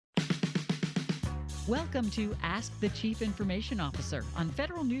Welcome to Ask the Chief Information Officer on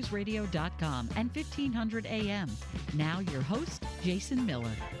federalnewsradio.com and 1500 AM. Now your host, Jason Miller.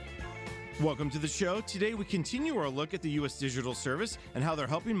 Welcome to the show. Today we continue our look at the U.S. Digital Service and how they're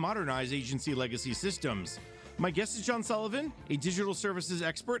helping modernize agency legacy systems. My guest is John Sullivan, a digital services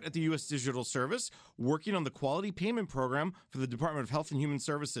expert at the U.S. Digital Service, working on the quality payment program for the Department of Health and Human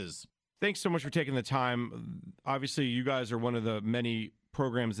Services. Thanks so much for taking the time. Obviously, you guys are one of the many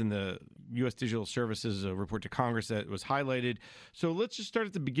programs in the U.S. Digital Services report to Congress that was highlighted. So let's just start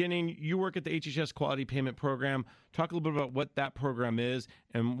at the beginning. You work at the HHS Quality Payment Program. Talk a little bit about what that program is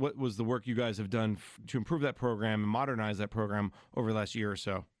and what was the work you guys have done to improve that program and modernize that program over the last year or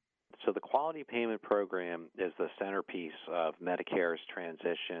so. So the Quality Payment Program is the centerpiece of Medicare's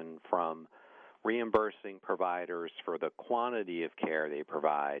transition from reimbursing providers for the quantity of care they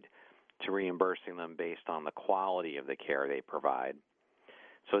provide to reimbursing them based on the quality of the care they provide.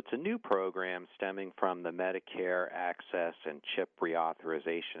 So it's a new program stemming from the Medicare Access and CHIP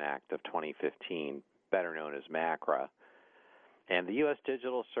Reauthorization Act of 2015, better known as MACRA. And the U.S.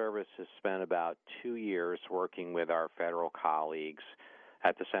 Digital Service has spent about 2 years working with our federal colleagues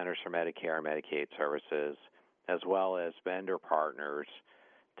at the Centers for Medicare and Medicaid Services, as well as vendor partners,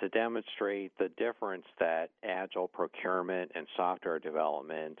 to demonstrate the difference that agile procurement and software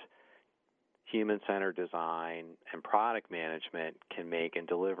development, human-centered design, and product management can make in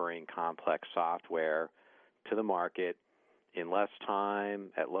delivering complex software to the market in less time,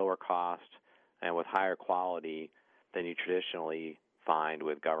 at lower cost, and with higher quality than you traditionally find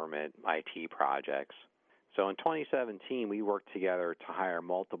with government IT projects. So in 2017, we worked together to hire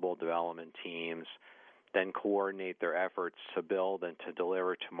multiple development teams, then coordinate their efforts to build and to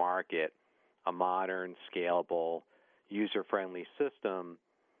deliver to market a modern, scalable, user-friendly system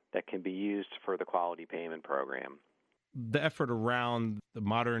that can be used for the quality payment program. The effort around the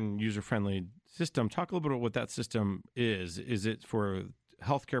modern user-friendly system, talk a little bit about what that system is. Is it for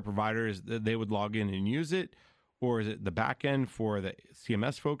healthcare providers that they would log in and use it? Or is it the back end for the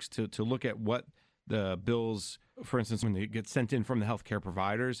CMS folks to look at what the bills, for instance, when they get sent in from the healthcare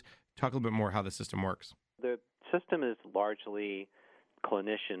providers? Talk a little bit more how the system works. The system is largely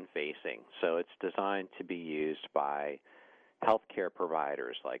clinician-facing, so it's designed to be used by healthcare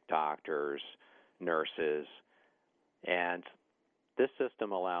providers like doctors, nurses, and this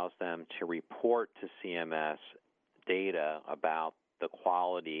system allows them to report to CMS data about the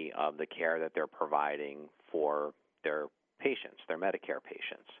quality of the care that they're providing for their patients, their Medicare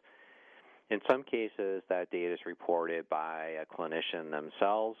patients. In some cases, that data is reported by a clinician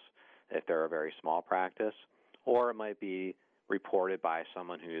themselves, if they're a very small practice, or it might be reported by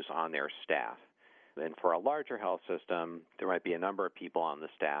someone who's on their staff. And for a larger health system, there might be a number of people on the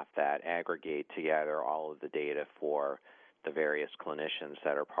staff that aggregate together all of the data for the various clinicians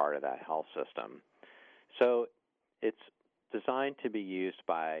that are part of that health system. So it's designed to be used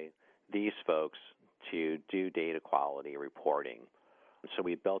by these folks to do data quality reporting. So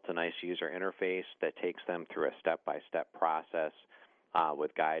we built a nice user interface that takes them through a step-by-step process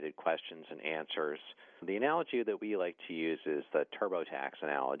with guided questions and answers. The analogy that we like to use is the TurboTax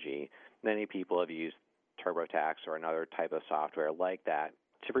analogy. Many people have used TurboTax or another type of software like that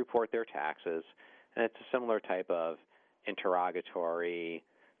to report their taxes, and it's a similar type of interrogatory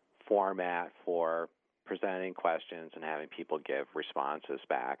format for presenting questions and having people give responses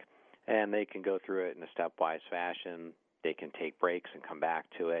back. And they can go through it in a stepwise fashion. They can take breaks and come back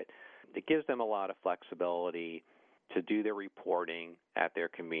to it. It gives them a lot of flexibility to do their reporting at their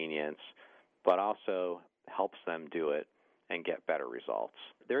convenience, but also helps them do it and get better results.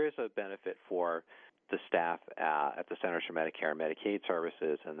 There is a benefit for the staff at the Centers for Medicare and Medicaid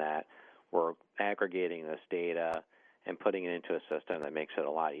Services in that we're aggregating this data and putting it into a system that makes it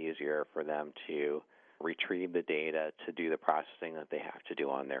a lot easier for them to retrieve the data to do the processing that they have to do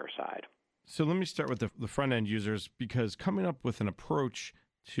on their side. So let me start with the front-end users, because coming up with an approach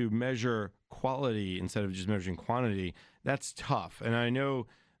to measure quality instead of just measuring quantity, that's tough. And I know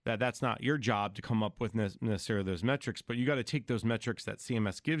that that's not your job to come up with necessarily those metrics, but you got to take those metrics that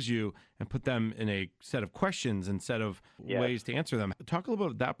CMS gives you and put them in a set of questions and set of ways to answer them. Talk a little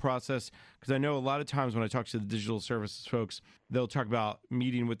bit about that process, because I know a lot of times when I talk to the digital services folks, they'll talk about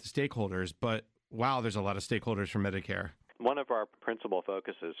meeting with the stakeholders, but wow, there's a lot of stakeholders for Medicare. One of our principal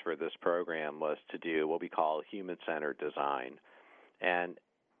focuses for this program was to do what we call human-centered design. And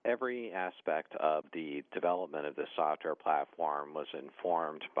every aspect of the development of this software platform was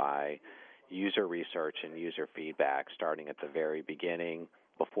informed by user research and user feedback, starting at the very beginning.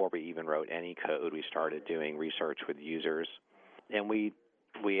 Before we even wrote any code, we started doing research with users. And we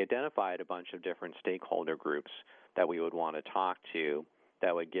identified a bunch of different stakeholder groups that we would want to talk to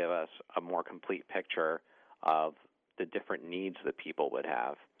that would give us a more complete picture of the different needs that people would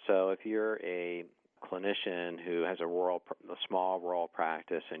have. So if you're a clinician who has a small rural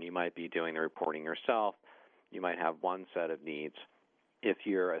practice and you might be doing the reporting yourself, you might have one set of needs. If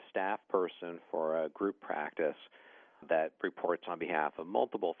you're a staff person for a group practice that reports on behalf of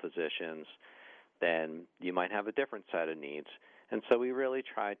multiple physicians, then you might have a different set of needs. And so we really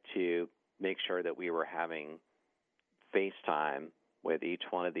tried to make sure that we were having face time with each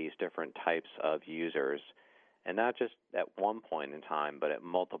one of these different types of users, and not just at one point in time, but at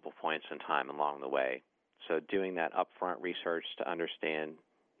multiple points in time along the way. So doing that upfront research to understand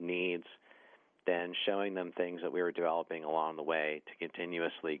needs, then showing them things that we were developing along the way to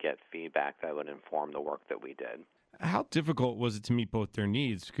continuously get feedback that would inform the work that we did. How difficult was it to meet both their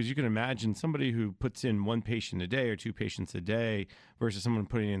needs? Because you can imagine somebody who puts in one patient a day or two patients a day versus someone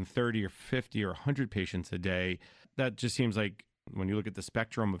putting in 30 or 50 or 100 patients a day. That just seems like when you look at the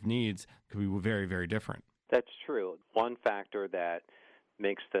spectrum of needs, it could be very, very different. That's true. One factor that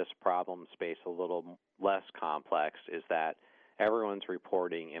makes this problem space a little less complex is that everyone's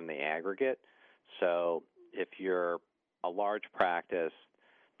reporting in the aggregate. So if you're a large practice,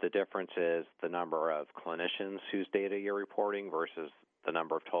 the difference is the number of clinicians whose data you're reporting versus the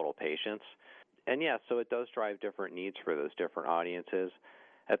number of total patients. And yeah, so it does drive different needs for those different audiences.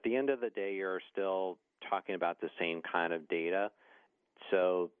 At the end of the day, you're still talking about the same kind of data.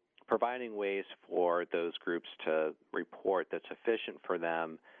 So providing ways for those groups to report that's efficient for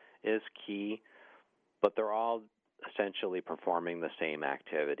them is key, but they're all essentially performing the same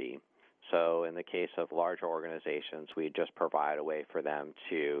activity. So in the case of larger organizations, we just provide a way for them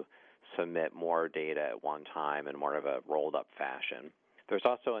to submit more data at one time in more of a rolled-up fashion. There's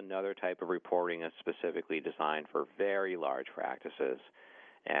also another type of reporting that's specifically designed for very large practices,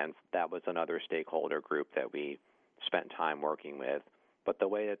 and that was another stakeholder group that we spent time working with. But the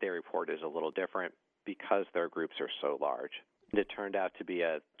way that they report is a little different because their groups are so large. It turned out to be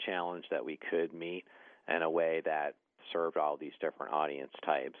a challenge that we could meet in a way that served all these different audience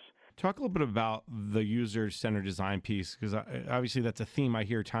types. Talk a little bit about the user-centered design piece, because obviously that's a theme I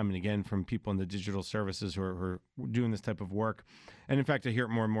hear time and again from people in the digital services who are doing this type of work. And in fact, I hear it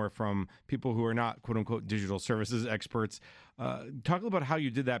more and more from people who are not, quote-unquote, digital services experts. Talk about how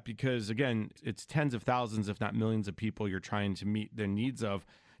you did that, because, again, it's tens of thousands, if not millions of people you're trying to meet the needs of.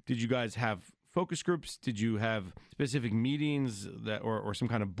 Did you guys have focus groups? Did you have specific meetings that, or some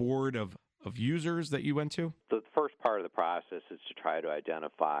kind of board of users that you went to? The first part of the process is to try to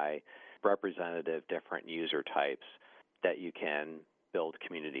identify representative different user types that you can build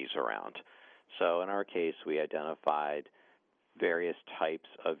communities around. So in our case, we identified various types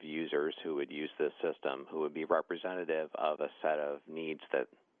of users who would use this system, who would be representative of a set of needs that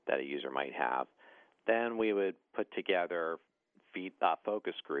a user might have. Then we would put together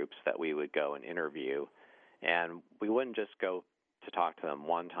focus groups that we would go and interview, and we wouldn't just go to talk to them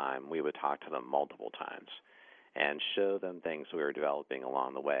one time. We would talk to them multiple times and show them things we were developing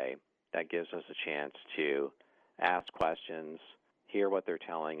along the way. That gives us a chance to ask questions, hear what they're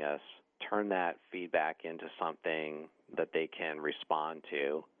telling us, turn that feedback into something that they can respond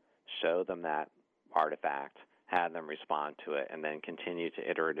to, show them that artifact, have them respond to it, and then continue to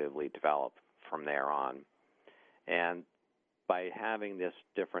iteratively develop from there on. And by having this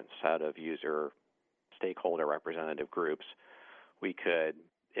different set of user stakeholder representative groups, we could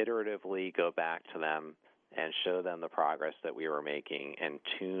iteratively go back to them and show them the progress that we were making and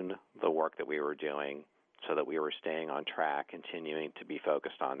tune the work that we were doing so that we were staying on track, continuing to be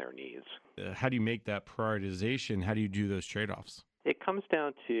focused on their needs. How do you make that prioritization? How do you do those trade-offs? It comes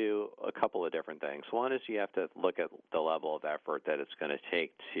down to a couple of different things. One is you have to look at the level of effort that it's going to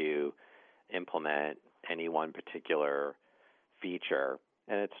take to implement any one particular feature.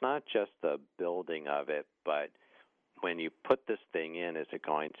 And it's not just the building of it, but when you put this thing in, is it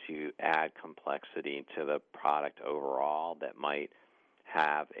going to add complexity to the product overall that might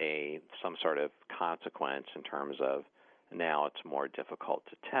have some sort of consequence in terms of now it's more difficult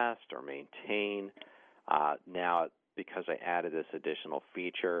to test or maintain. Now, because I added this additional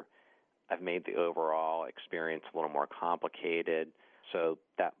feature, I've made the overall experience a little more complicated, so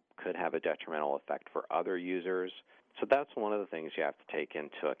that could have a detrimental effect for other users. So that's one of the things you have to take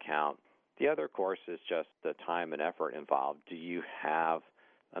into account. The other, of course, is just the time and effort involved. Do you have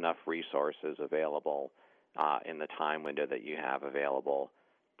enough resources available in the time window that you have available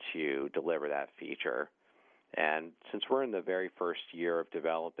to deliver that feature? And since we're in the very first year of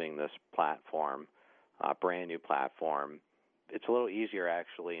developing this platform, brand new platform, it's a little easier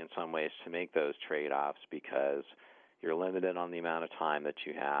actually in some ways to make those trade-offs because you're limited on the amount of time that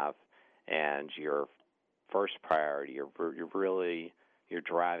you have, and your first priority, you're really your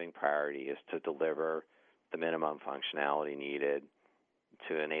driving priority is to deliver the minimum functionality needed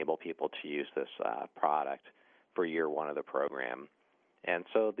to enable people to use this product for year one of the program. And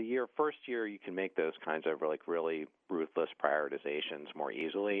so the first year, you can make those kinds of really ruthless prioritizations more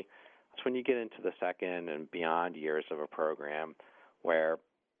easily. It's when you get into the second and beyond years of a program where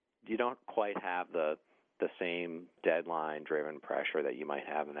you don't quite have the same deadline-driven pressure that you might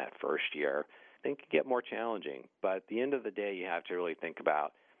have in that first year. Things can get more challenging. But at the end of the day, you have to really think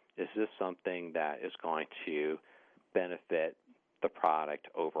about, is this something that is going to benefit the product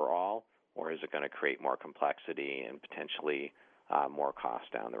overall, or is it going to create more complexity and potentially more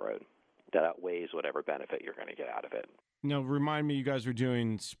cost down the road that outweighs whatever benefit you're going to get out of it? Now, remind me, you guys were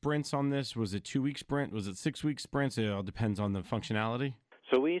doing sprints on this. Was it 2-week sprint? Was it 6-week sprints? It all depends on the functionality.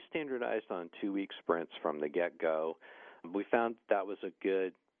 So we standardized on 2-week sprints from the get-go. We found that was a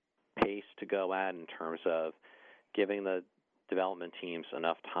good pace to go at in terms of giving the development teams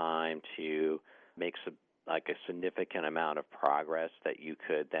enough time to make a significant amount of progress that you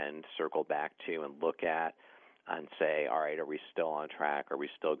could then circle back to and look at and say, all right, are we still on track? Are we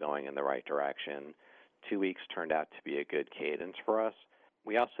still going in the right direction? 2 weeks turned out to be a good cadence for us.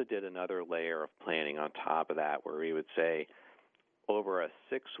 We also did another layer of planning on top of that where we would say, over a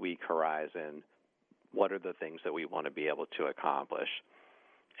 6-week horizon, what are the things that we want to be able to accomplish?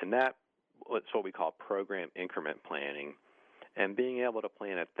 And that's what we call program increment planning. And being able to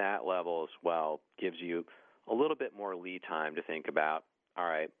plan at that level as well gives you a little bit more lead time to think about, all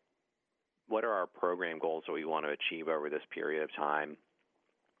right, what are our program goals that we want to achieve over this period of time?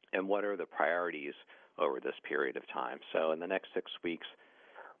 And what are the priorities over this period of time? So in the next 6 weeks,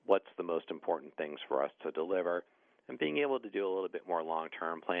 what's the most important things for us to deliver? And being able to do a little bit more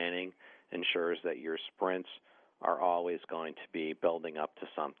long-term planning ensures that your sprints are always going to be building up to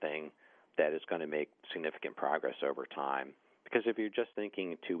something that is going to make significant progress over time. Because if you're just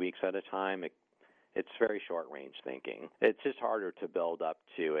thinking 2 weeks at a time, it's very short-range thinking. It's just harder to build up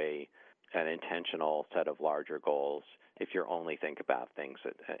to an intentional set of larger goals if you only think about things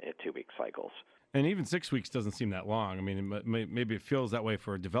at 2-week cycles. And even 6 weeks doesn't seem that long. I mean, maybe it feels that way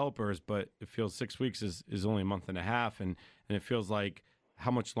for developers, but it feels 6 weeks is only a month and a half, and it feels like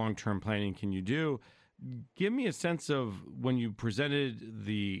how much long-term planning can you do? Give me a sense of when you presented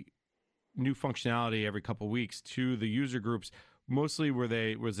the new functionality every couple of weeks to the user groups. Mostly,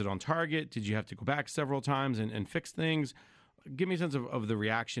 was it on target? Did you have to go back several times and fix things? Give me a sense of the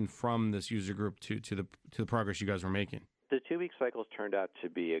reaction from this user group to the progress you guys were making. The 2-week cycles turned out to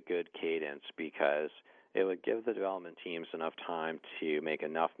be a good cadence because it would give the development teams enough time to make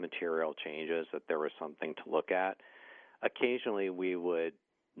enough material changes that there was something to look at. Occasionally, we would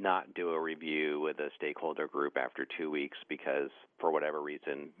not do a review with a stakeholder group after 2 weeks because, for whatever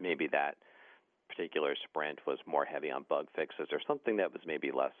reason, maybe that particular sprint was more heavy on bug fixes or something that was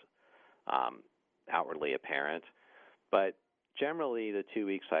maybe less outwardly apparent. But generally, the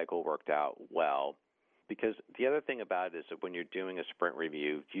 2-week cycle worked out well. Because the other thing about it is that when you're doing a sprint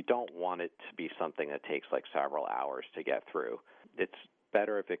review, you don't want it to be something that takes like several hours to get through. It's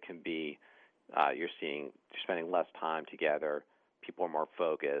better if it can be you're spending less time together, people are more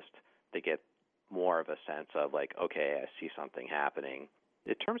focused, they get more of a sense of like, okay, I see something happening.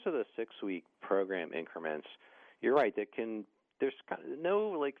 In terms of the 6-week program increments, you're right. There's no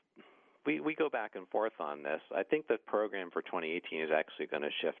like. We go back and forth on this. I think the program for 2018 is actually going to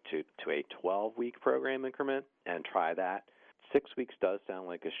shift to a 12-week program increment and try that. 6 weeks does sound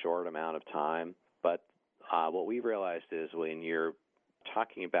like a short amount of time, but what we realized is when you're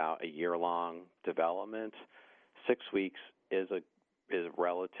talking about a year-long development, 6 weeks is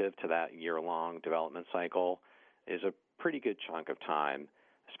relative to that year-long development cycle is a pretty good chunk of time,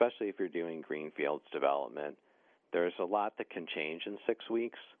 especially if you're doing greenfields development. There's a lot that can change in 6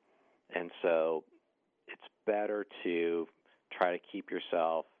 weeks. And so it's better to try to keep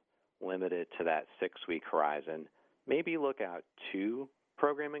yourself limited to that 6-week horizon. Maybe look out 2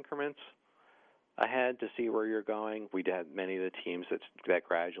 program increments ahead to see where you're going. We had many of the teams that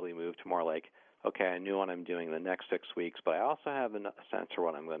gradually moved to more like, okay, I knew what I'm doing the next 6 weeks, but I also have a sense for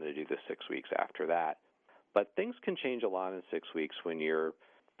what I'm going to do the 6 weeks after that. But things can change a lot in 6 weeks when you're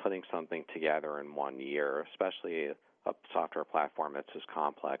putting something together in 1 year, especially a software platform that's as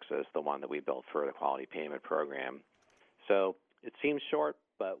complex as the one that we built for the quality payment program. So it seems short,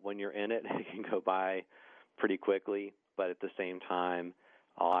 but when you're in it, it can go by pretty quickly. But at the same time,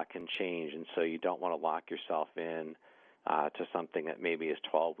 a lot can change, and so you don't want to lock yourself in to something that maybe is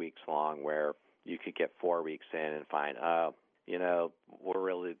 12 weeks long where you could get 4 weeks in and find,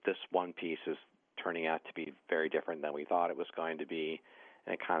 this one piece is turning out to be very different than we thought it was going to be,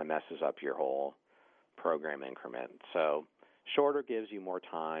 and it kind of messes up your whole program increment. So Shorter gives you more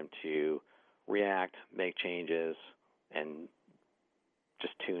time to react, make changes, and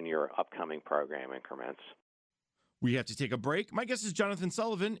just tune your upcoming program increments. We have to take a break. My guest is Jonathan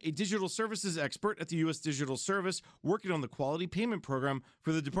Sullivan, a digital services expert at the U.S. Digital Service, working on the quality payment program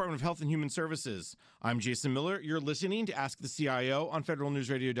for the Department of Health and Human Services. I'm Jason Miller. You're listening to Ask the CIO on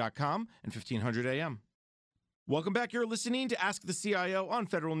federalnewsradio.com and 1500 AM. Welcome back. You're listening to Ask the CIO on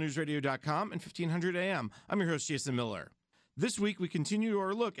federalnewsradio.com and 1500 AM. I'm your host, Jason Miller. This week, we continue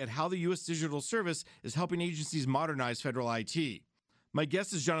our look at how the U.S. Digital Service is helping agencies modernize federal IT. My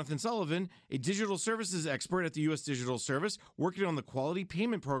guest is Jonathan Sullivan, a digital services expert at the U.S. Digital Service, working on the quality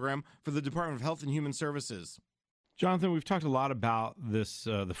payment program for the Department of Health and Human Services. Jonathan, we've talked a lot about this,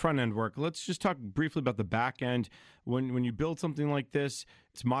 the front end work. Let's just talk briefly about the back end. When you build something like this,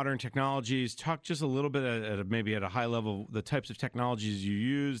 it's modern technologies. Talk just a little bit maybe at a high level, the types of technologies you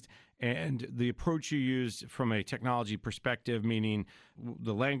used and the approach you used from a technology perspective, meaning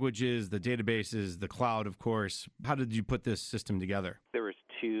the languages, the databases, the cloud, of course. How did you put this system together? There was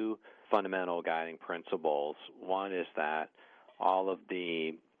two fundamental guiding principles. One is that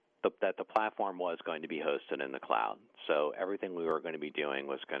that the platform was going to be hosted in the cloud. So everything we were going to be doing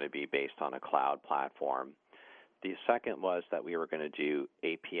was going to be based on a cloud platform. The second was that we were going to do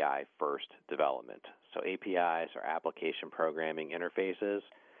API-first development. So APIs are application programming interfaces,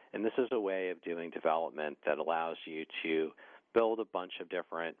 and this is a way of doing development that allows you to build a bunch of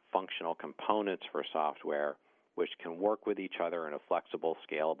different functional components for software which can work with each other in a flexible,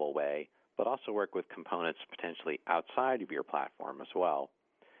 scalable way, but also work with components potentially outside of your platform as well.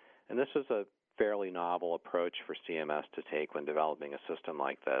 And this is a fairly novel approach for CMS to take when developing a system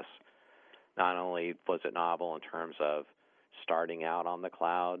like this. Not only was it novel in terms of starting out on the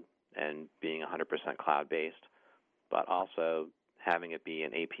cloud and being 100% cloud-based, but also having it be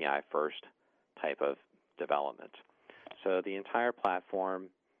an API-first type of development. So the entire platform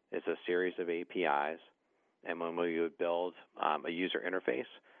is a series of APIs, and when we would build a user interface,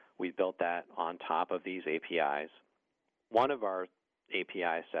 we built that on top of these APIs. One of our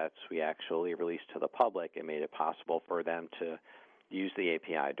API sets we actually released to the public and made it possible for them to use the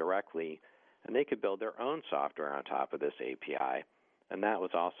API directly, and they could build their own software on top of this API. And that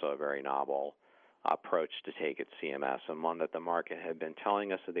was also a very novel approach to take at CMS, and one that the market had been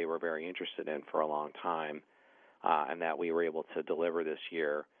telling us that they were very interested in for a long time, and that we were able to deliver this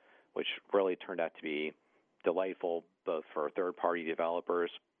year, which really turned out to be delightful both for third-party developers,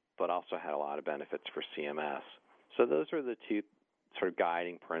 but also had a lot of benefits for CMS. So those are the two sort of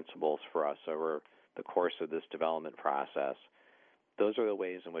guiding principles for us over the course of this development process. Those are the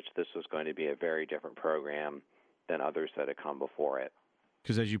ways in which this was going to be a very different program than others that had come before it.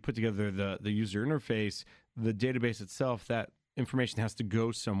 Because as you put together the user interface, the database itself, that information has to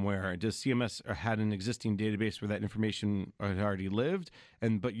go somewhere. Does CMS had an existing database where that information had already lived,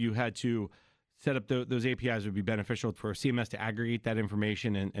 but you had to set up those APIs would be beneficial for CMS to aggregate that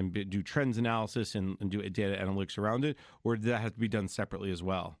information and do trends analysis and do data analytics around it, or did that have to be done separately as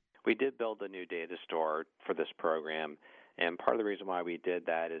well? We did build a new data store for this program, and part of the reason why we did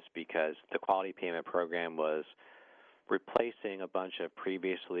that is because the quality payment program was replacing a bunch of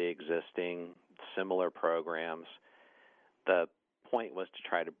previously existing similar programs. The point was to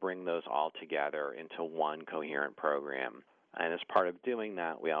try to bring those all together into one coherent program. And as part of doing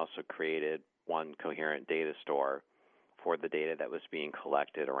that, we also created one coherent data store for the data that was being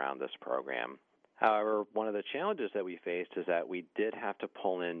collected around this program. However, one of the challenges that we faced is that we did have to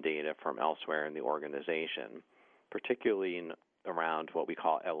pull in data from elsewhere in the organization, particularly around what we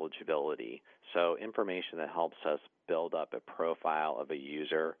call eligibility. So information that helps us build up a profile of a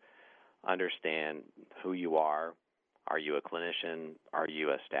user, understand who you are. Are you a clinician? Are you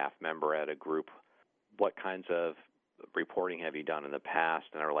a staff member at a group? What kinds of reporting have you done in the past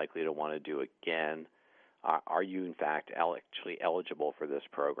and are likely to want to do again? Are you, in fact, actually eligible for this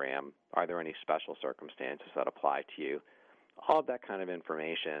program? Are there any special circumstances that apply to you? All of that kind of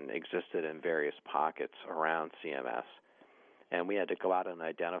information existed in various pockets around CMS, and we had to go out and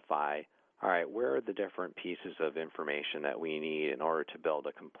identify, all right, where are the different pieces of information that we need in order to build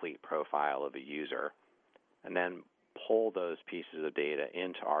a complete profile of a user, and then pull those pieces of data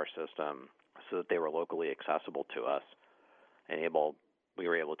into our system so that they were locally accessible to us, and we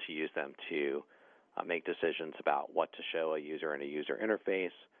were able to use them to make decisions about what to show a user in a user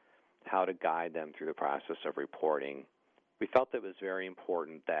interface, how to guide them through the process of reporting. We felt it was very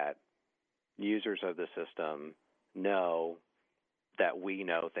important that users of the system know that we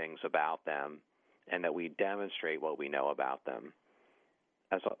know things about them and that we demonstrate what we know about them.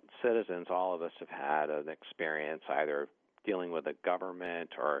 As citizens, all of us have had an experience either dealing with a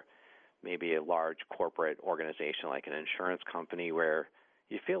government or maybe a large corporate organization like an insurance company where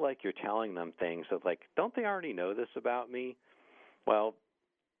you feel like you're telling them things of like, don't they already know this about me? Well,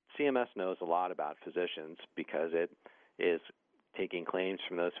 CMS knows a lot about physicians because it is taking claims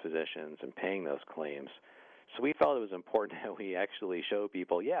from those physicians and paying those claims. So we felt it was important that we actually show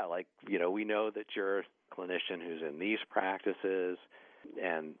people, yeah, like, we know that you're a clinician who's in these practices,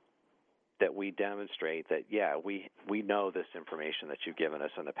 and that we demonstrate that, yeah, we know this information that you've given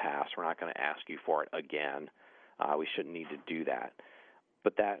us in the past. We're not going to ask you for it again. We shouldn't need to do that.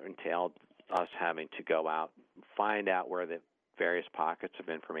 But that entailed us having to go out, find out where the various pockets of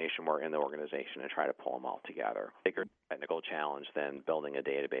information were in the organization and try to pull them all together. Bigger technical challenge than building a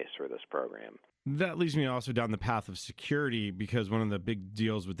database for this program. That leads me also down the path of security, because one of the big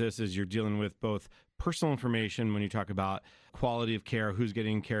deals with this is you're dealing with both personal information when you talk about quality of care, who's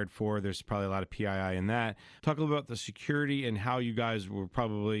getting cared for. There's probably a lot of PII in that. Talk a little about the security and how you guys were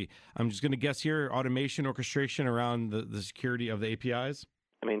probably, I'm just going to guess here, automation, orchestration around the security of the APIs?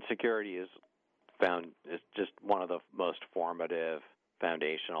 I mean, security is just one of the most formative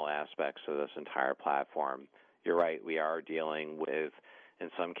foundational aspects of this entire platform. You're right, we are dealing with, in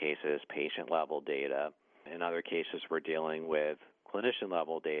some cases, patient-level data. In other cases, we're dealing with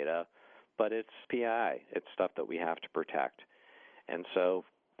clinician-level data, but it's PI. It's stuff that we have to protect. And so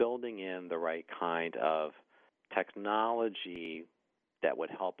building in the right kind of technology that would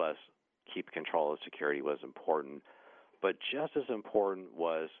help us keep control of security was important. But just as important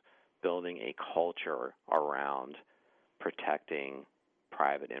was building a culture around protecting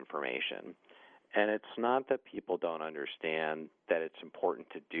private information. And it's not that people don't understand that it's important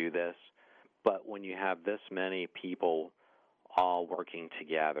to do this, but when you have this many people all working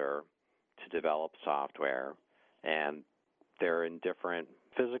together to develop software, and they're in different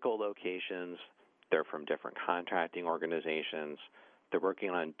physical locations, they're from different contracting organizations, they're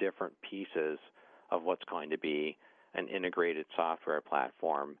working on different pieces of what's going to be an integrated software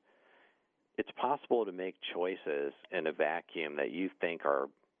platform, it's possible to make choices in a vacuum that you think are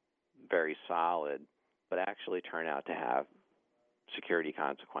very solid, but actually turn out to have security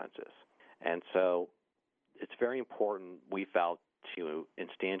consequences. And so it's very important, we felt, to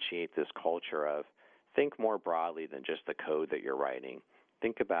instantiate this culture of think more broadly than just the code that you're writing.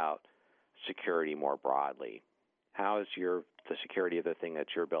 Think about security more broadly. How is the security of the thing that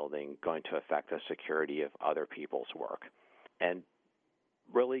you're building going to affect the security of other people's work? And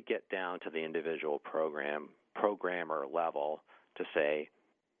really get down to the individual programmer level to say,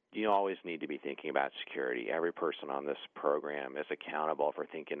 you always need to be thinking about security. Every person on this program is accountable for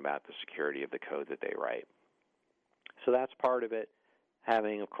thinking about the security of the code that they write. So that's part of it.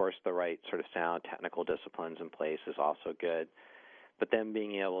 Having, of course, the right sort of sound technical disciplines in place is also good. But then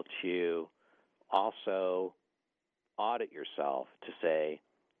being able to also audit yourself to say,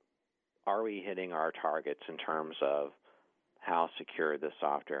 are we hitting our targets in terms of how secure the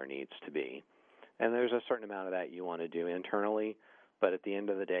software needs to be? And there's a certain amount of that you want to do internally, but at the end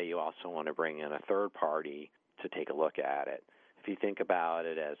of the day, you also want to bring in a third party to take a look at it. If you think about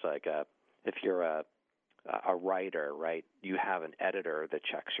it as like if you're a writer, right, you have an editor that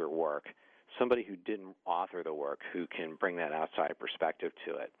checks your work, somebody who didn't author the work who can bring that outside perspective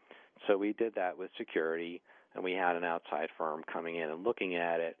to it. So we did that with security, and we had an outside firm coming in and looking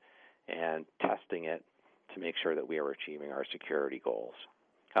at it and testing it to make sure that we were achieving our security goals.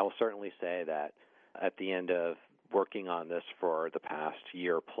 I will certainly say that at the end of working on this for the past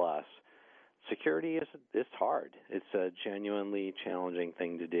year plus, security is hard. It's a genuinely challenging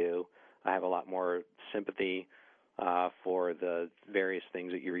thing to do. I have a lot more sympathy for the various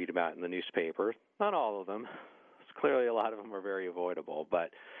things that you read about in the newspaper. Not all of them. Clearly a lot of them are very avoidable,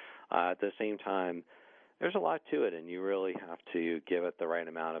 but at the same time, there's a lot to it, and you really have to give it the right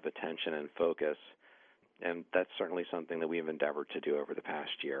amount of attention and focus. And that's certainly something that we've endeavored to do over the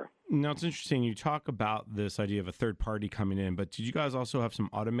past year. Now, it's interesting. You talk about this idea of a third party coming in, but did you guys also have some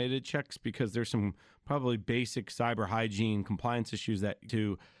automated checks? Because there's some probably basic cyber hygiene compliance issues that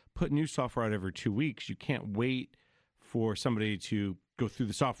to put new software out every 2 weeks, you can't wait for somebody to go through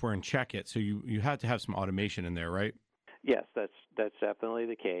the software and check it. So you had to have some automation in there, right? Yes, that's definitely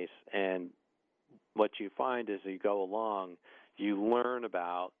the case. And what you find as you go along, you learn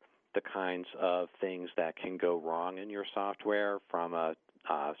about the kinds of things that can go wrong in your software from a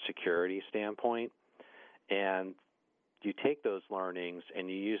security standpoint. And you take those learnings and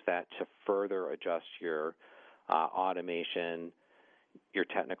you use that to further adjust your automation, your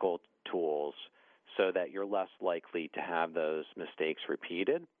technical tools, so that you're less likely to have those mistakes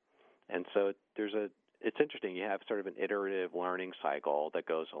repeated. And so there's it's interesting. You have sort of an iterative learning cycle that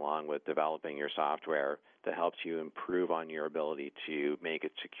goes along with developing your software that helps you improve on your ability to make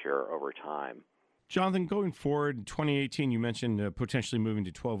it secure over time. Jonathan, going forward, 2018, you mentioned potentially moving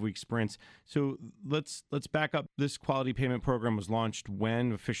to 12-week sprints. So let's back up. This quality payment program was launched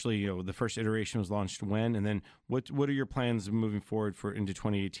when? Officially, the first iteration was launched when? And then what are your plans moving forward for into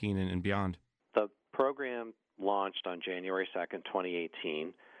 2018 and beyond? The program launched on January 2nd,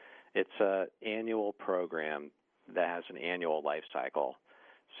 2018. It's an annual program that has an annual life cycle.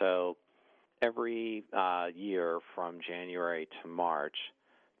 So every year from January to March,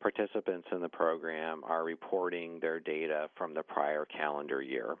 participants in the program are reporting their data from the prior calendar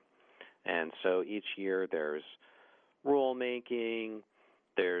year. And so each year there's rulemaking,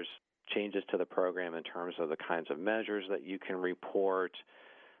 there's changes to the program in terms of the kinds of measures that you can report,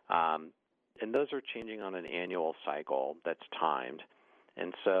 and those are changing on an annual cycle that's timed.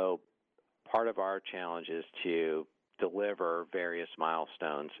 And so part of our challenge is to deliver various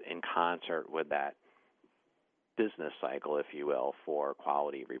milestones in concert with that business cycle, if you will, for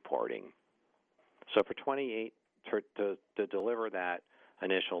quality reporting. So for to deliver that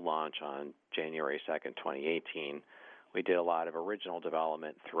initial launch on January 2nd, 2018, we did a lot of original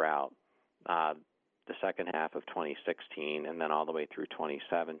development throughout the second half of 2016 and then all the way through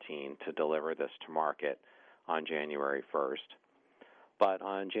 2017 to deliver this to market on January 1st. But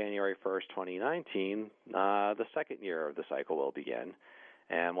on January 1st, 2019, the second year of the cycle will begin,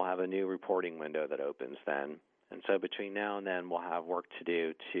 and we'll have a new reporting window that opens then. And so between now and then, we'll have work to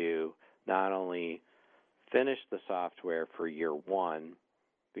do to not only finish the software for year one,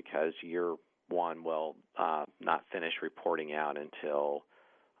 because year one will not finish reporting out until,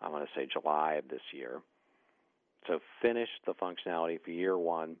 I want to say, July of this year. So finish the functionality for year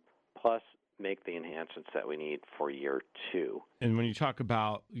one, plus make the enhancements that we need for year two. And when you talk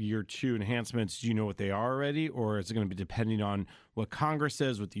about year two enhancements, do you know what they are already, or is it going to be depending on what Congress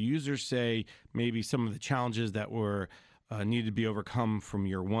says, what the users say, maybe some of the challenges that were needed to be overcome from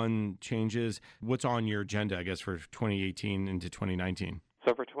year one changes? What's on your agenda, I guess, for 2018 into 2019?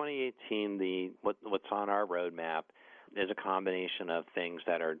 So for 2018, what's on our roadmap is a combination of things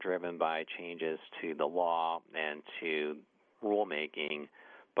that are driven by changes to the law and to rulemaking,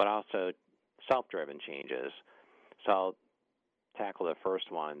 but also self-driven changes. So I'll tackle the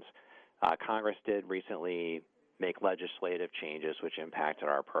first ones. Congress did recently make legislative changes which impacted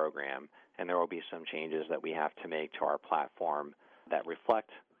our program, and there will be some changes that we have to make to our platform that reflect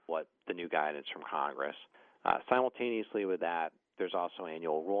what the new guidance from Congress. Simultaneously with that, there's also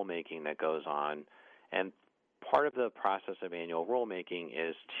annual rulemaking that goes on, and part of the process of annual rulemaking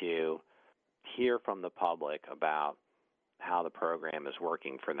is to hear from the public about how the program is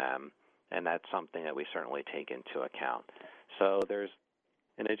working for them, and that's something that we certainly take into account. So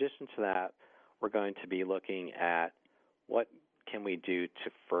in addition to that, we're going to be looking at what can we do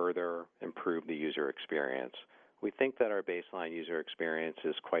to further improve the user experience. We think that our baseline user experience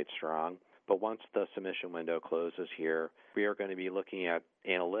is quite strong, but once the submission window closes here, we are going to be looking at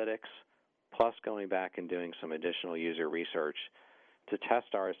analytics, plus going back and doing some additional user research to test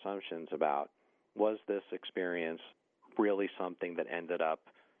our assumptions about, was this experience really something that ended up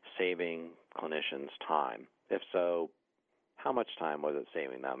saving clinicians time? If so, how much time was it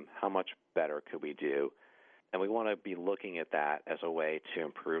saving them? How much better could we do? And we want to be looking at that as a way to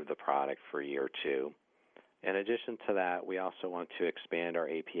improve the product for year two. In addition to that, we also want to expand our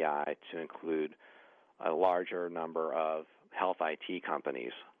API to include a larger number of health IT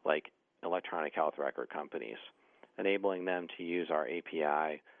companies, like electronic health record companies. Enabling them to use our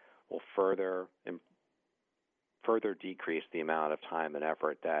API will further decrease the amount of time and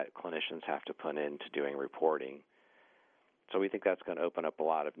effort that clinicians have to put into doing reporting. So we think that's going to open up a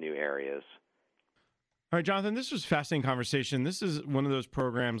lot of new areas. All right, Jonathan, this was a fascinating conversation. This is one of those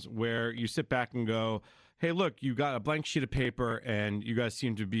programs where you sit back and go, hey, look, you got a blank sheet of paper and you guys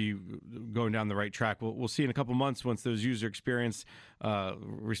seem to be going down the right track. We'll see in a couple months once those user experience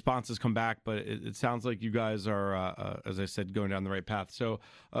responses come back, but it sounds like you guys are, as I said, going down the right path. So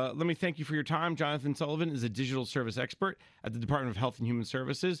let me thank you for your time. Jonathan Sullivan is a digital service expert at the Department of Health and Human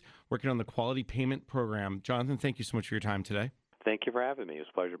Services working on the quality payment program. Jonathan, thank you so much for your time today. Thank you for having me. It was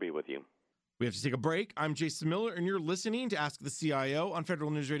a pleasure to be with you. We have to take a break. I'm Jason Miller, and you're listening to Ask the CIO on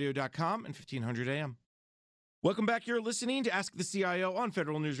federalnewsradio.com and 1500 AM. Welcome back. You're listening to Ask the CIO on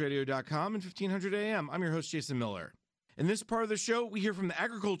federalnewsradio.com and 1500 AM. I'm your host, Jason Miller. In this part of the show, we hear from the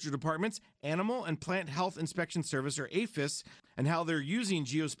Agriculture Department's Animal and Plant Health Inspection Service, or APHIS, and how they're using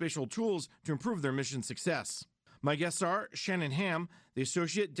geospatial tools to improve their mission success. My guests are Shannon Ham, the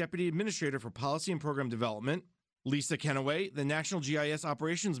Associate Deputy Administrator for Policy and Program Development, Lisa Kenaway, the National GIS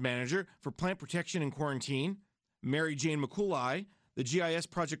Operations Manager for Plant Protection and Quarantine, Mary Jane McCooley, the GIS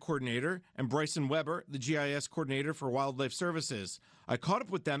Project Coordinator, and Bryson Weber, the GIS Coordinator for Wildlife Services. I caught up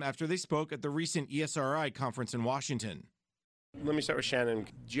with them after they spoke at the recent ESRI conference in Washington. Let me start with Shannon.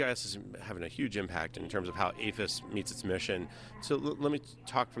 GIS is having a huge impact in terms of how APHIS meets its mission. So let me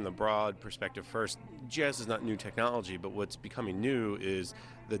talk from the broad perspective first. GIS is not new technology, but what's becoming new is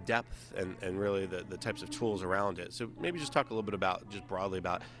the depth and really the types of tools around it. So maybe just talk a little bit about, just broadly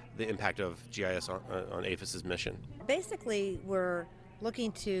about the impact of GIS on APHIS's mission. Basically, we're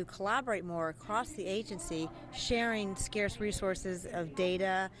looking to collaborate more across the agency, sharing scarce resources of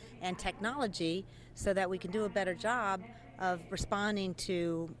data and technology so that we can do a better job of responding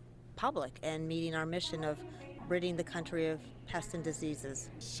to public and meeting our mission of ridding the country of pests and diseases.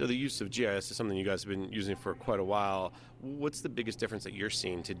 So the use of GIS is something you guys have been using for quite a while. What's the biggest difference that you're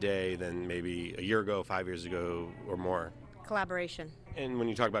seeing today than maybe a year ago, 5 years ago, or more? Collaboration. And when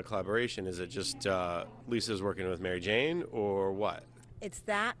you talk about collaboration, is it just Lisa's working with Mary Jane, or what? It's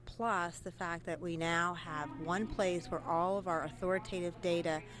that plus the fact that we now have one place where all of our authoritative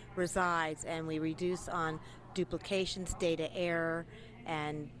data resides, and we reduce on duplications, data error,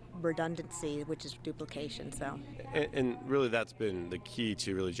 and redundancy, which is duplication. And really that's been the key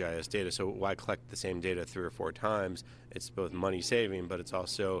to really GIS data. So why collect the same data 3 or 4 times? It's both money saving, but it's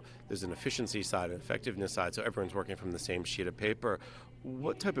also, there's an efficiency side, an effectiveness side, so everyone's working from the same sheet of paper.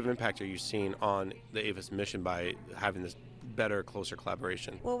 What type of impact are you seeing on the APHIS mission by having this better, closer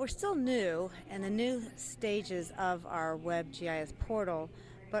collaboration? Well, we're still new in the new stages of our web GIS portal,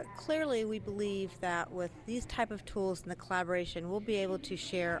 but clearly we believe that with these type of tools and the collaboration, we'll be able to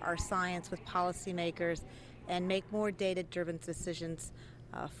share our science with policymakers and make more data-driven decisions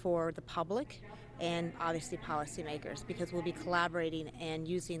for the public and obviously policymakers, because we'll be collaborating and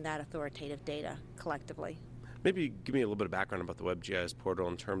using that authoritative data collectively. Maybe give me a little bit of background about the WebGIS portal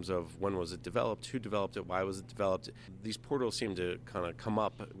in terms of when was it developed, who developed it, why was it developed. These portals seem to kind of come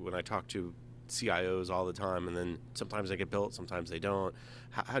up when I talk to CIOs all the time, and then sometimes they get built, sometimes they don't.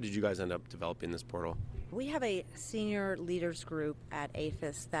 How did you guys end up developing this portal? We have a senior leaders group at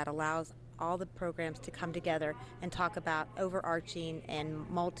APHIS that allows all the programs to come together and talk about overarching and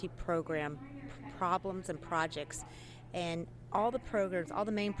multi-program problems and projects. And all the programs, all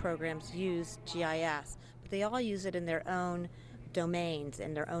the main programs use GIS, but they all use it in their own domains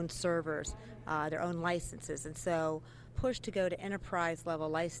and their own servers, their own licenses. And so push to go to enterprise level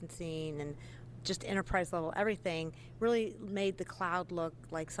licensing and just enterprise level everything really made the cloud look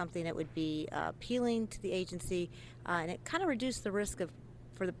like something that would be appealing to the agency, and it kind of reduced the risk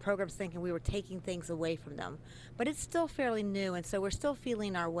for the programs thinking we were taking things away from them. But it's still fairly new, and so we're still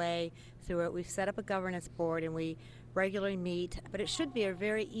feeling our way through it. We've set up a governance board and we regularly meet, but it should be a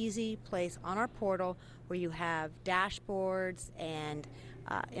very easy place on our portal where you have dashboards and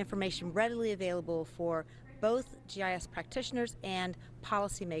information readily available for both GIS practitioners and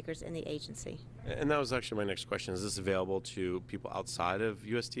policymakers in the agency. And that was actually my next question. Is this available to people outside of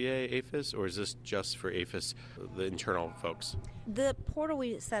USDA APHIS, or is this just for APHIS, the internal folks? The portal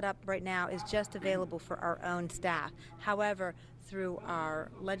we set up right now is just available for our own staff. However, through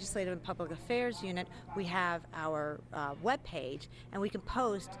our Legislative and Public Affairs unit, we have our web page, and we can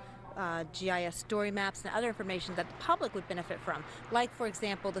post GIS story maps and other information that the public would benefit from. Like, for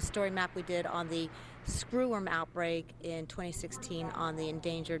example, the story map we did on the screwworm outbreak in 2016 on the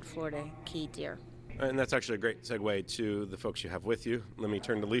endangered Florida key deer. And that's actually a great segue to the folks you have with you. Let me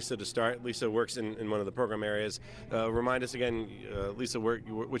turn to Lisa to start. Lisa works in one of the program areas. Remind us again, Lisa,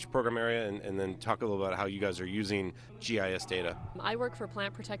 which program area, and then talk a little about how you guys are using GIS data. I work for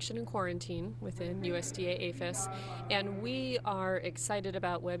Plant Protection and Quarantine within USDA APHIS, and we are excited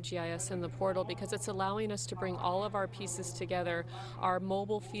about WebGIS in the portal because it's allowing us to bring all of our pieces together. Our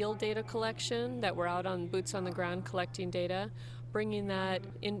mobile field data collection, that we're out on boots on the ground collecting data, bringing that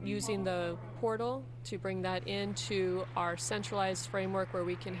in, using the portal to bring that into our centralized framework where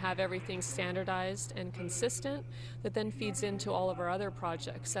we can have everything standardized and consistent, that then feeds into all of our other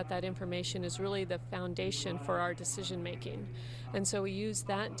projects. That information is really the foundation for our decision making. And so we use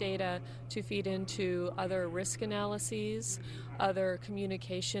that data to feed into other risk analyses, other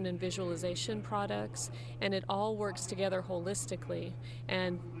communication and visualization products, and it all works together holistically.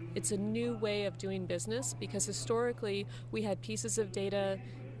 And it's a new way of doing business because historically we had pieces of data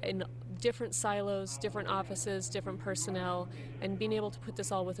in different silos, different offices, different personnel, and being able to put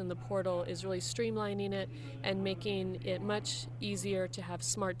this all within the portal is really streamlining it and making it much easier to have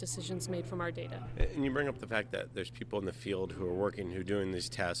smart decisions made from our data. And you bring up the fact that there's people in the field who are working, who are doing these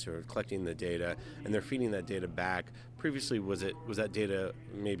tests, who are collecting the data, and they're feeding that data back. Previously, was that data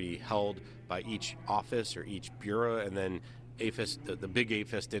maybe held by each office or each bureau, and then APHIS, the big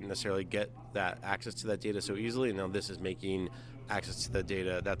APHIS, didn't necessarily get that access to that data so easily, and now this is making access to the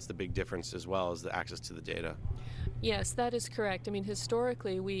data. That's the big difference as well, as the access to the data. Yes, that is correct. I mean,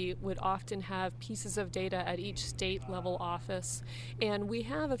 historically, we would often have pieces of data at each state level office, and we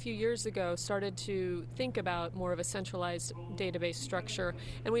have a few years ago started to think about more of a centralized database structure,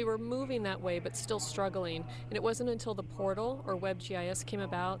 and we were moving that way but still struggling. And it wasn't until the portal or WebGIS came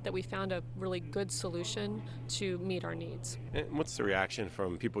about that we found a really good solution to meet our needs. And what's the reaction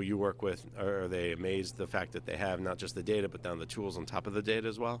from people you work with? Are they amazed the fact that they have not just the data but now the tools on top of the data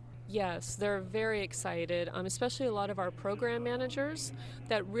as well? Yes, they're very excited, especially a lot of our program managers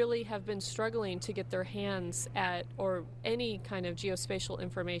that really have been struggling to get their hands at or any kind of geospatial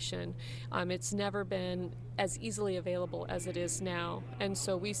information. It's never been as easily available as it is now. And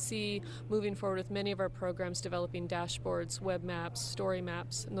so we see moving forward with many of our programs developing dashboards, web maps, story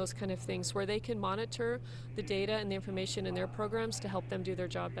maps, and those kind of things where they can monitor the data and the information in their programs to help them do their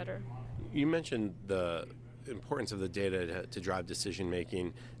job better. You mentioned the importance of the data to drive decision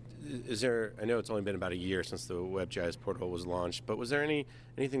making. Is there, I know it's only been about a year since the WebGIS portal was launched, but was there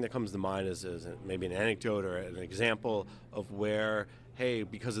anything that comes to mind as maybe an anecdote or an example of where, hey,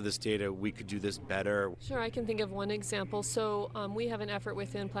 because of this data, we could do this better? Sure, I can think of one example. So we have an effort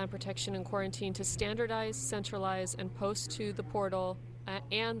within Plant Protection and Quarantine to standardize, centralize, and post to the portal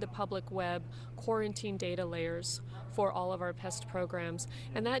and the public web quarantine data layers for all of our pest programs.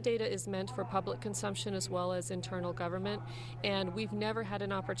 And that data is meant for public consumption as well as internal government. And we've never had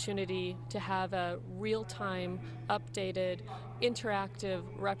an opportunity to have a real-time, updated, interactive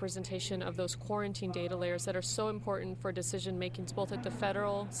representation of those quarantine data layers that are so important for decision making both at the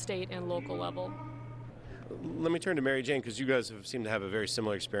federal, state, and local level. Let me turn to Mary Jane, because you guys seem to have a very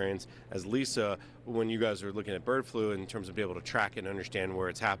similar experience as Lisa when you guys are looking at bird flu in terms of being able to track it and understand where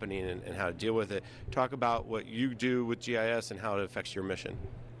it's happening and how to deal with it. Talk about what you do with GIS and how it affects your mission.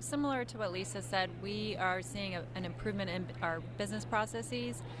 Similar to what Lisa said, we are seeing an improvement in our business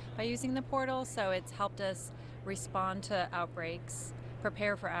processes by using the portal, so it's helped us respond to outbreaks,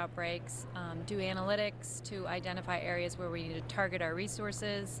 prepare for outbreaks, do analytics to identify areas where we need to target our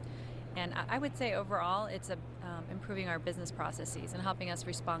resources. And I would say overall it's improving our business processes and helping us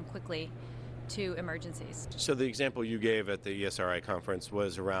respond quickly to emergencies. So the example you gave at the ESRI conference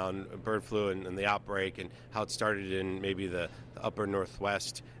was around bird flu and the outbreak and how it started in maybe the upper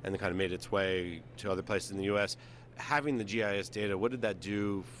Northwest and then kind of made its way to other places in the U.S. Having the GIS data, what did that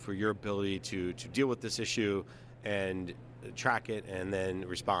do for your ability to deal with this issue and track it and then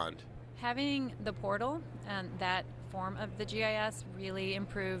respond? Having the portal and that form of the GIS really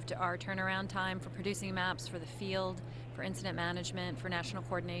improved our turnaround time for producing maps for the field, for incident management, for national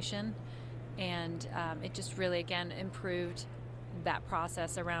coordination, and it just really, again, improved that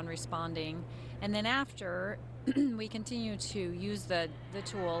process around responding. And then after, we continue to use the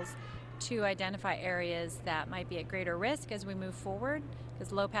tools to identify areas that might be at greater risk as we move forward,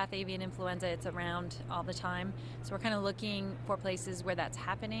 because low-path avian influenza, it's around all the time. So we're kind of looking for places where that's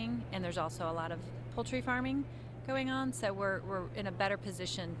happening, and there's also a lot of poultry farming going on, so we're in a better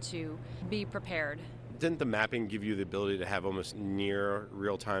position to be prepared. Didn't the mapping give you the ability to have almost near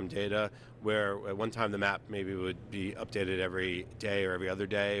real-time data, where at one time the map maybe would be updated every day or every other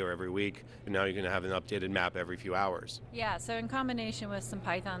day or every week, and now you're going to have an updated map every few hours? Yeah, so in combination with some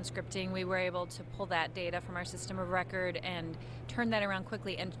Python scripting, we were able to pull that data from our system of record and turn that around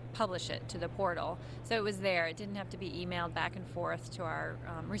quickly and publish it to the portal. So it was there. It didn't have to be emailed back and forth to our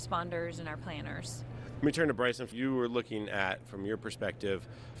responders and our planners. Let me turn to Bryson. You were looking at, from your perspective,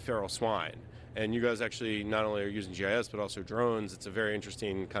 feral swine. And you guys actually not only are using GIS, but also drones. It's a very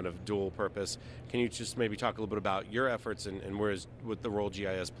interesting kind of dual purpose. Can you just maybe talk a little bit about your efforts and what the role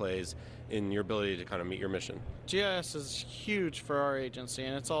GIS plays in your ability to kind of meet your mission? GIS is huge for our agency,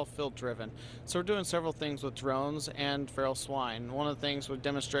 and it's all field driven. So we're doing several things with drones and feral swine. One of the things we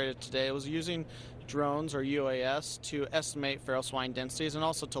demonstrated today was using drones or UAS to estimate feral swine densities and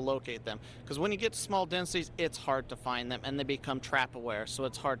also to locate them. Because when you get to small densities, it's hard to find them and they become trap aware, so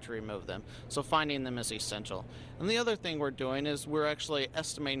it's hard to remove them. So finding them is essential. And the other thing we're doing is we're actually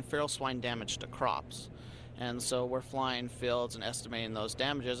estimating feral swine damage to crops. And so we're flying fields and estimating those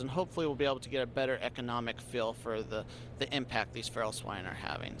damages, and hopefully we'll be able to get a better economic feel for the impact these feral swine are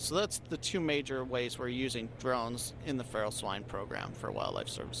having. So that's the two major ways we're using drones in the feral swine program for Wildlife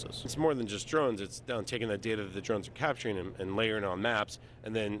Services. It's more than just drones. It's taking the data that the drones are capturing and layering on maps,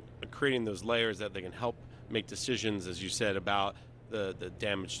 and then creating those layers that they can help make decisions, as you said, about the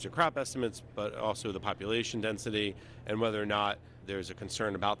damage to crop estimates, but also the population density and whether or not there's a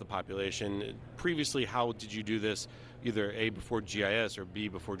concern about the population. Previously, how did you do this, either A, before GIS, or B,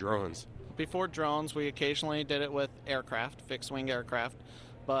 before drones? Before drones, we occasionally did it with aircraft, fixed-wing aircraft,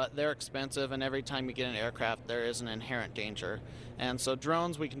 but they're expensive, and every time you get an aircraft, there is an inherent danger. And so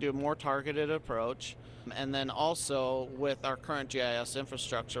drones, we can do a more targeted approach. And then also with our current GIS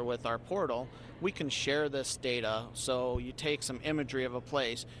infrastructure, with our portal, we can share this data. So you take some imagery of a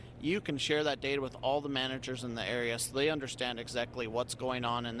place, you can share that data with all the managers in the area so they understand exactly what's going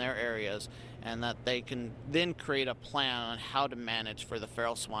on in their areas, and that they can then create a plan on how to manage for the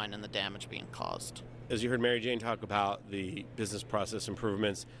feral swine and the damage being caused. As you heard Mary Jane talk about the business process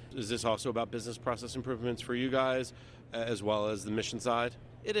improvements, is this also about business process improvements for you guys, as well as the mission side?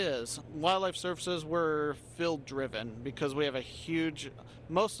 It is. Wildlife Services, we're field driven because we have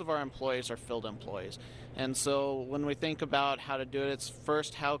most of our employees are field employees. And so when we think about how to do it, it's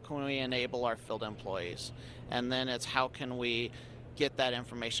first, how can we enable our field employees? And then it's how can we get that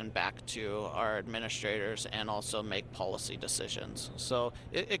information back to our administrators and also make policy decisions. So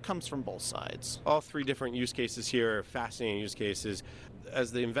it comes from both sides. All three different use cases here are fascinating use cases.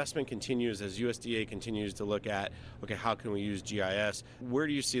 As the investment continues, as USDA continues to look at, okay, how can we use GIS, where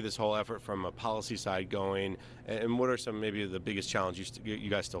do you see this whole effort from a policy side going, and what are some maybe the biggest challenges you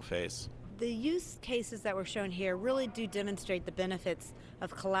guys still face? The use cases that were shown here really do demonstrate the benefits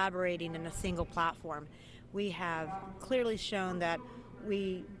of collaborating in a single platform. We have clearly shown that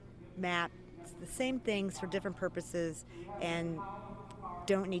we map the same things for different purposes and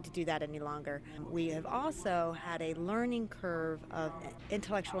don't need to do that any longer. We have also had a learning curve of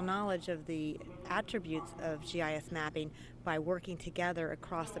intellectual knowledge of the attributes of GIS mapping by working together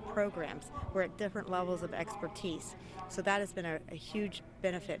across the programs. We're at different levels of expertise. So that has been a huge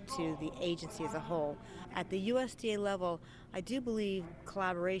benefit to the agency as a whole. At the USDA level, I do believe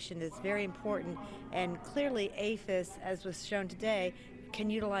collaboration is very important, and clearly APHIS, as was shown today, can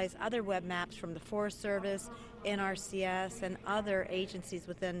utilize other web maps from the Forest Service, NRCS, and other agencies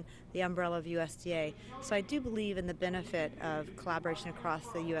within the umbrella of USDA. So I do believe in the benefit of collaboration across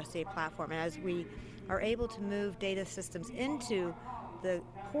the USDA platform. And as we are able to move data systems into the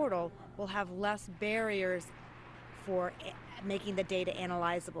portal, we'll have less barriers for making the data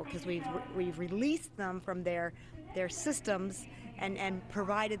analyzable, because we've released them from their systems and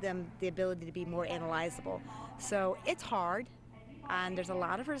provided them the ability to be more analyzable. So it's hard. And there's a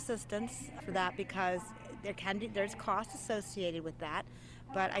lot of resistance for that because there's cost associated with that.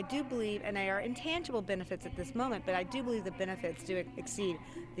 But I do believe, and they are intangible benefits at this moment, but I do believe the benefits do exceed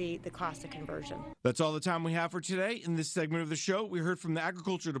the cost of conversion. That's all the time we have for today. In this segment of the show, we heard from the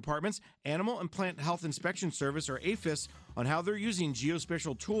Agriculture Department's Animal and Plant Health Inspection Service, or APHIS, on how they're using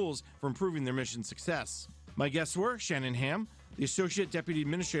geospatial tools for improving their mission success. My guests were Shannon Ham, the Associate Deputy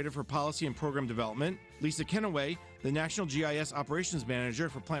Administrator for Policy and Program Development, Lisa Kennaway, the National GIS Operations Manager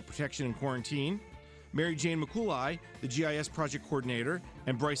for Plant Protection and Quarantine, Mary Jane McCooley, the GIS Project Coordinator,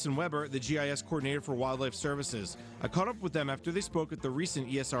 and Bryson Weber, the GIS Coordinator for Wildlife Services. I caught up with them after they spoke at the recent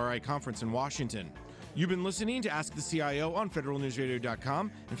ESRI conference in Washington. You've been listening to Ask the CIO on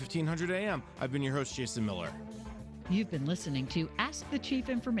federalnewsradio.com and 1500 AM. I've been your host, Jason Miller. You've been listening to Ask the Chief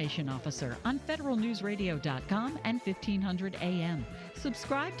Information Officer on federalnewsradio.com and 1500 AM.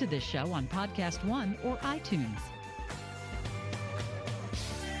 Subscribe to this show on Podcast One or iTunes.